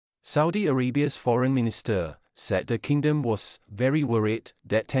Saudi Arabia's foreign minister said the kingdom was very worried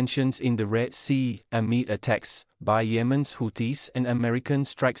that tensions in the Red Sea amid attacks by Yemen's Houthis and American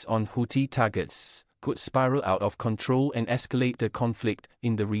strikes on Houthi targets could spiral out of control and escalate the conflict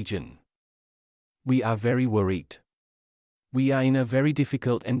in the region. "We are very worried. We are in a very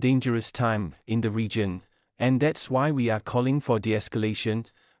difficult and dangerous time in the region, and that's why we are calling for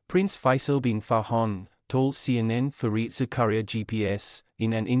de-escalation," Prince Faisal bin Farhan told CNN Fareed Zakaria GPS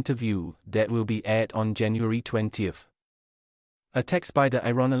in an interview that will be aired on January 20th. Attacks by the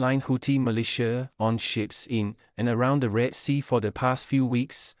Iran-aligned Houthi militia on ships in and around the Red Sea for the past few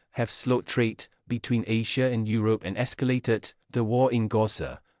weeks have slowed trade between Asia and Europe and escalated the war in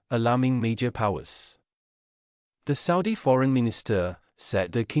Gaza, alarming major powers. The Saudi foreign minister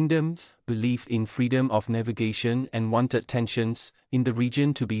said the kingdom believed in freedom of navigation and wanted tensions in the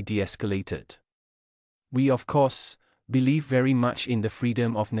region to be de-escalated. "We of course believe very much in the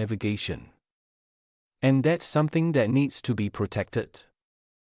freedom of navigation. And that's something that needs to be protected.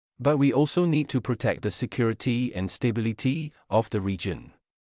 But we also need to protect the security and stability of the region.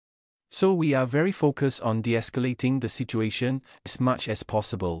 So we are very focused on de-escalating the situation as much as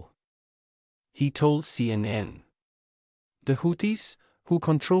possible," he told CNN. The Houthis, who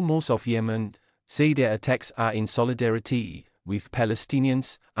control most of Yemen, say their attacks are in solidarity with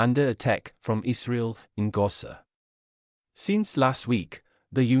Palestinians under attack from Israel in Gaza. Since last week,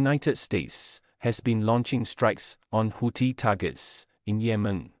 the United States has been launching strikes on Houthi targets in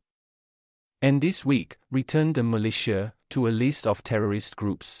Yemen, and this week returned the militia to a list of terrorist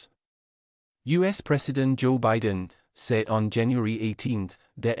groups. US President Joe Biden said on January 18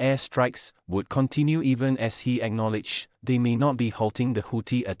 that airstrikes would continue even as he acknowledged they may not be halting the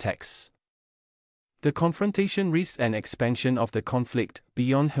Houthi attacks. The confrontation risks an expansion of the conflict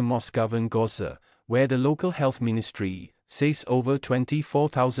beyond Hamas-governed Gaza, where the local health ministry says over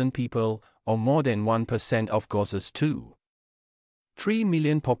 24,000 people, or more than 1% of Gaza's 2.3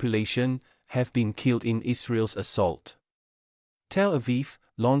 million population, have been killed in Israel's assault. Tel Aviv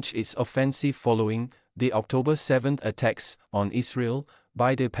launched its offensive following the October 7 attacks on Israel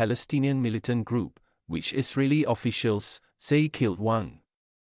by the Palestinian militant group, which Israeli officials say killed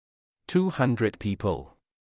 1,200 people.